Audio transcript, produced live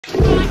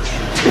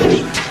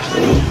What's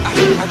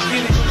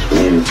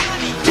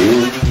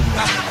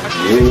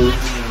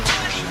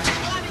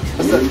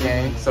up,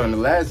 gang? So in the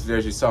last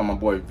video, you saw my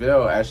boy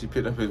Vell actually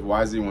picked up his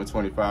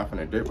Yz125 from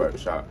the dirt bike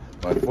shop.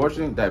 But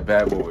unfortunately, that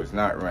bad boy was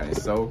not running.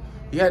 So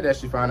he had to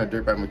actually find a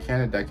dirt bike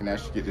mechanic that can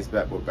actually get this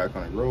bad boy back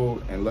on the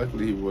road. And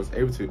luckily, he was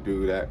able to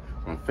do that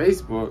on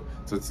Facebook.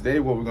 So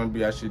today, what we're going to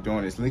be actually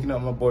doing is linking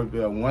up my boy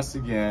Vell once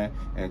again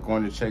and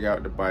going to check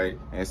out the bike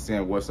and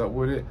seeing what's up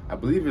with it. I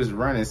believe it's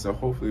running, so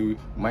hopefully we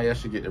might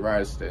actually get the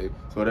ride today.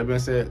 So with that being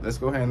said, let's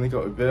go ahead and link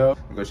up with Vell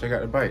and go check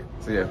out the bike.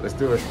 So yeah, let's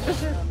do it.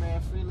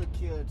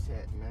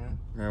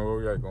 Man, what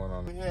we got going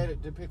on? We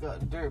headed to pick up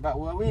the dirt bike.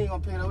 Well, we ain't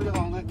gonna pick it up. We just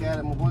gonna look at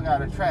it. My boy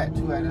got a track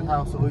too at his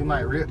house, so we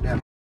might rip that.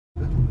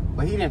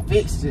 But he didn't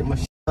fix it. My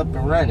shit up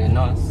and running. You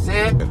know what I'm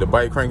saying? The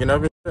bike cranking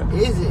up? Is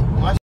it?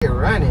 My shit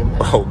running,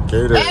 man.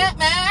 Okay, then.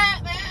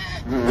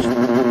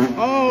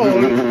 Oh.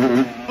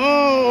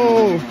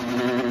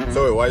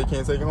 So wait, why you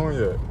can't take it home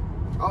yet?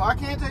 Oh, I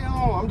can't take it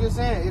home. I'm just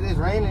saying it is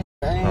raining.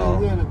 I ain't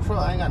we in the truck.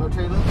 I ain't got no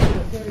trailer.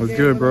 What's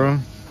good, bro?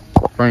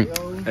 Frank.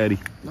 Eddie.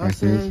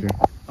 Nice to meet you.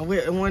 I'm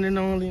with the one and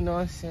only, you know what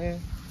I'm saying?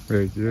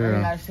 Heck yeah. I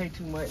ain't gotta say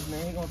too much,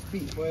 man. He gonna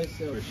speak for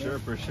himself. For sure,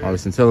 for sure. All right,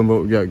 so tell him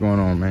what we got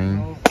going on,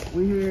 man.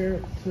 We here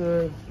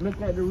to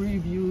look at the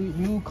review.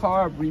 New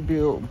carb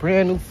rebuild,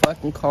 brand new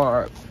fucking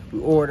carb. We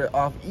ordered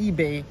off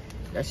eBay.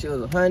 That shit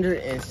was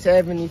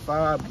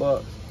 175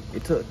 bucks.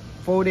 It took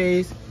 4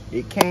 days.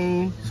 It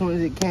came. As soon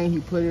as it came,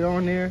 he put it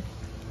on there.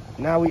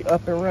 Now we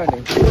up and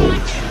running.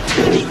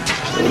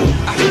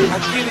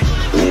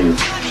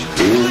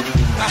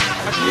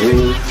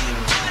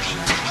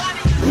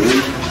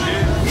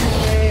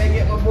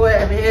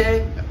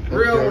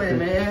 Real win,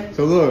 man.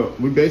 So look,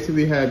 we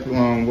basically had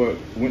what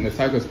went to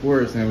Cycle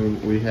Sports and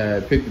we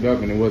had picked it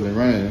up and it wasn't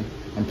running.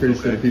 I'm pretty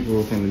sure the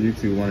people from the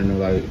YouTube want to know,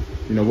 like,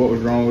 you know, what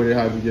was wrong with it,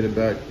 how did we get it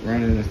back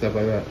running and stuff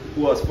like that.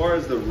 Well, as far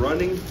as the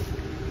running,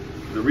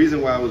 the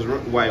reason why it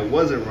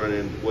wasn't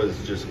running was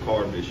just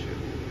carb issue.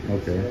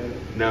 Okay.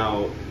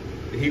 Now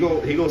he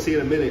gonna see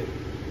in a minute.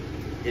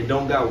 It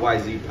don't got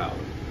YZ power.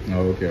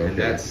 Oh, okay. And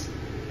that's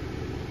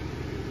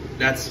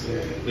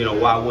you know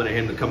why I wanted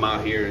him to come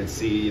out here and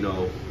see. You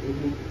know,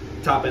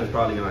 top end's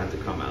probably gonna have to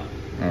come out.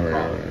 All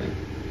right.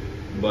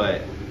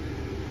 But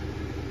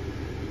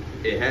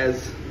it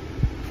has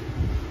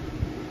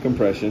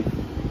compression.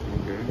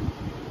 Okay.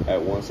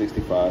 At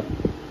 165.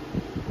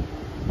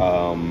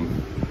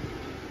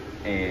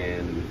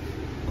 And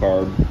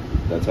carb.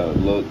 That's how it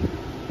looked,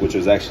 which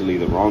was actually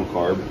the wrong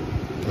carb.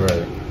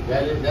 Right.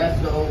 That's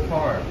the old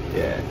carb.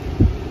 Yeah.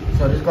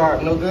 So this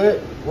carb no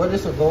good? What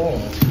does it go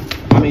on?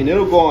 I mean,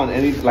 it'll go on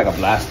any, like a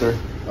blaster.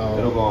 Oh.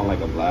 It'll go on like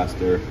a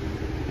blaster.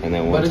 And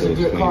then once it's a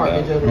good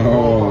carb,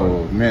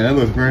 oh, man, that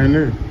looks brand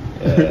new.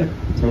 Yeah.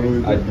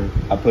 Totally different.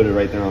 I put it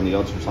right there on the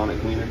ultrasonic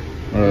cleaner.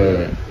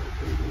 Alright.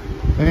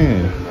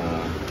 Man.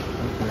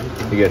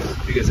 He gets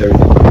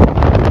everything.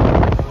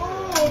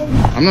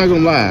 I'm not gonna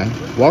lie,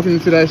 walking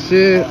into that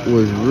shit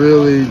was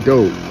really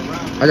dope.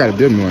 I gotta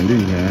build me one of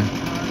these, man.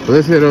 But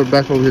let's head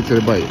back over here to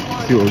the bike,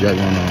 see what we got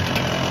going on.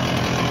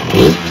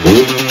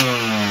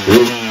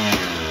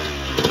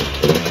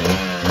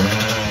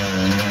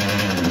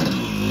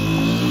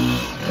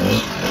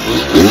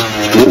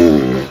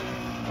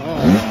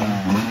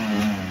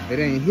 It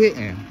ain't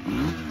hitting.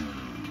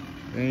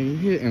 It ain't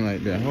hitting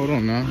like that. Hold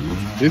on now.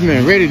 This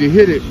man ready to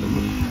hit it.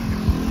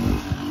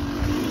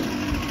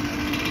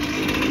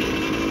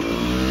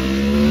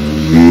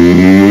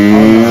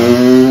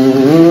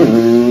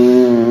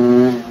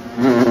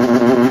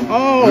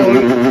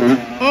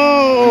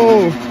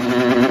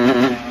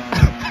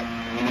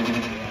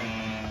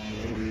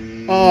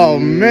 Oh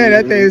man,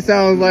 that thing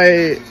sounds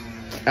like,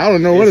 I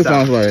don't know what it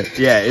sounds like.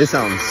 Yeah, it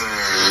sounds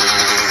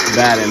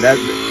bad, and that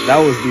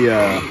was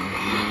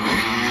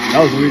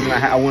the reason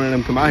I wanted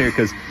him to come out here,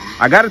 because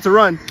I got it to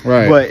run,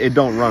 right, but it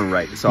don't run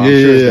right. So I'm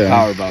sure it's the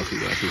power valve to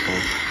that.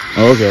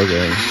 Oh,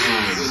 okay.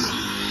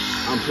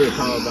 I'm sure the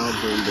power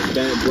valve is either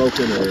bent,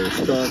 broken, or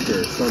stuck,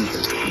 or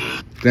something.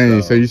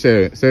 Dang, so you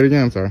said, say it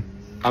again, I'm sorry.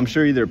 I'm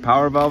sure either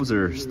power valves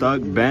are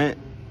stuck, bent,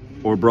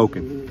 or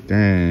broken.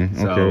 Dang,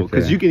 so,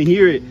 because you can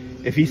hear it,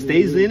 if he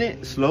stays in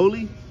it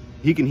slowly,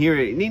 he can hear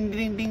it, ding,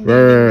 ding, ding,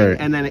 right,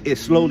 and then it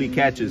slowly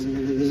catches.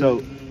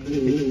 So,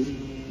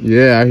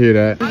 yeah, I hear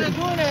that.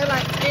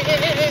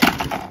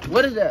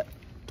 What is that?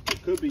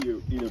 It could be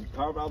either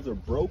power valves are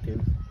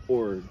broken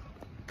or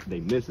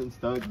they missing,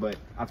 stuck, but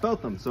I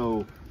felt them,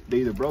 so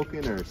they either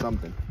broken or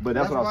something. But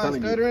that's what I was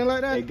telling you.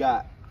 Like that?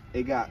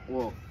 It got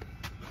well.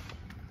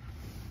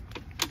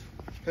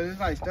 Cause it's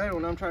like stuttering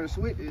when I'm trying to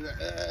switch. It's like,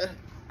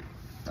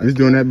 It's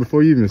doing that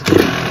before you even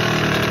started.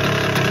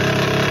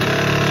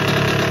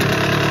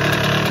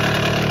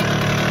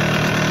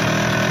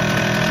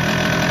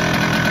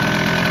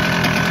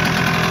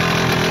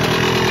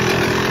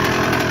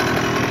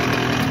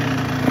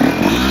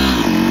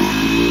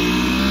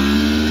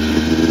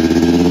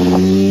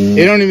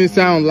 It don't even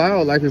sound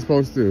loud like it's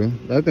supposed to.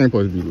 That thing's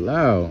supposed to be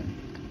loud.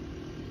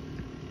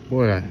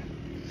 Boy.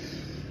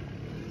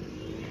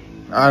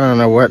 I don't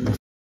know what the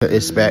f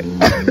expect.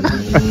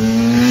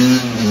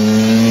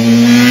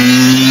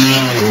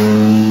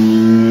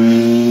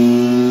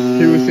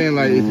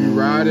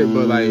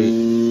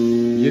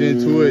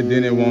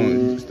 it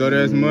won't stutter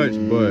as much,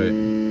 but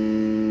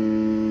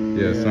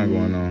yeah, something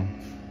going on.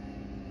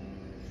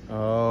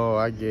 Oh,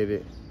 I get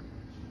it.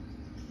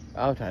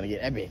 I was trying to get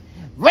that bit.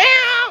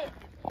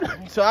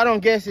 So I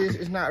don't guess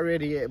it's not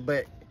ready yet,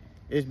 but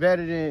it's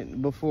better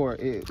than before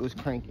it was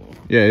cranking.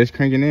 Yeah, it's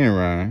cranking in,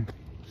 Ryan.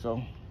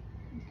 So,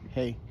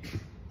 hey,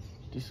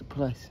 this is a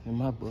plus in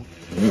my book.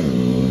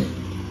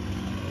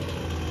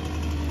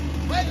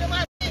 Wait till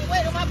my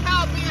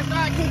power band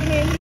start kicking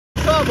in.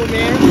 Trouble,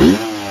 man.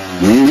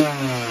 Who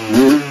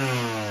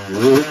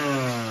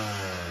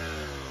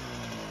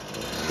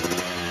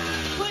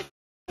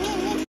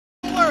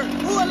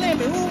a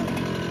limit?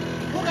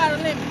 Who got a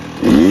limit?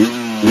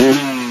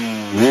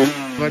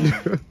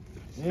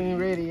 It ain't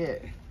ready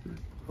yet.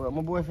 But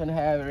my boy finna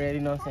have it ready,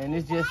 you know what I'm saying?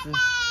 It's just a, you know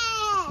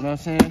what I'm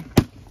saying?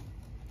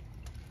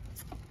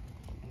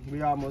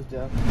 We almost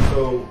there.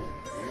 So,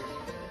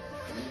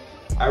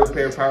 I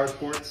repair power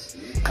sports.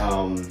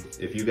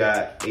 If you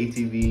got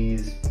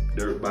ATVs,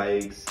 dirt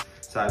bikes,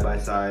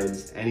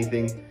 side-by-sides,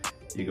 anything,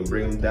 you can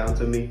bring them down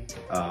to me.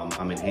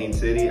 I'm in Haines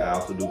City. I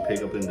also do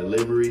pickup and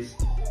deliveries.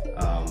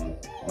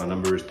 My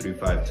number is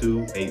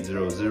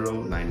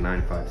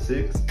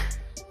 352-800-9956.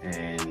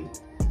 And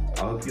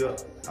I'll hook you up.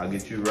 I'll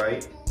get you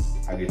right.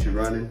 I'll get you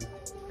running.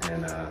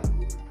 And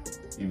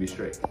you be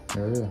straight.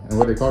 Hell yeah. And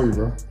what they call you,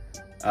 bro?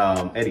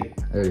 Eddie.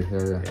 Eddie,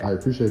 hell yeah. I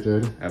appreciate you,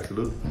 Eddie.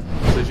 Absolutely.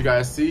 So as you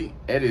guys see,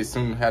 Eddie is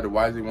soon had the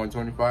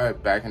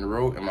Yz125 back in the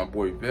road, and my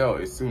boy Vell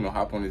is soon to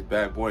hop on this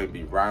bad boy and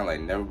be riding like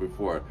never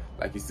before.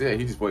 Like he said,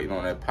 he's just waiting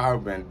on that power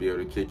band to be able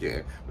to kick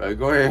in. But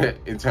go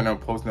ahead and turn on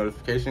post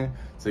notification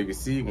so you can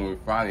see when we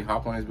finally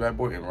hop on this bad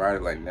boy and ride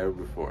it like never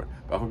before.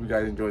 But I hope you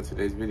guys enjoyed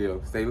today's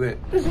video. Stay lit.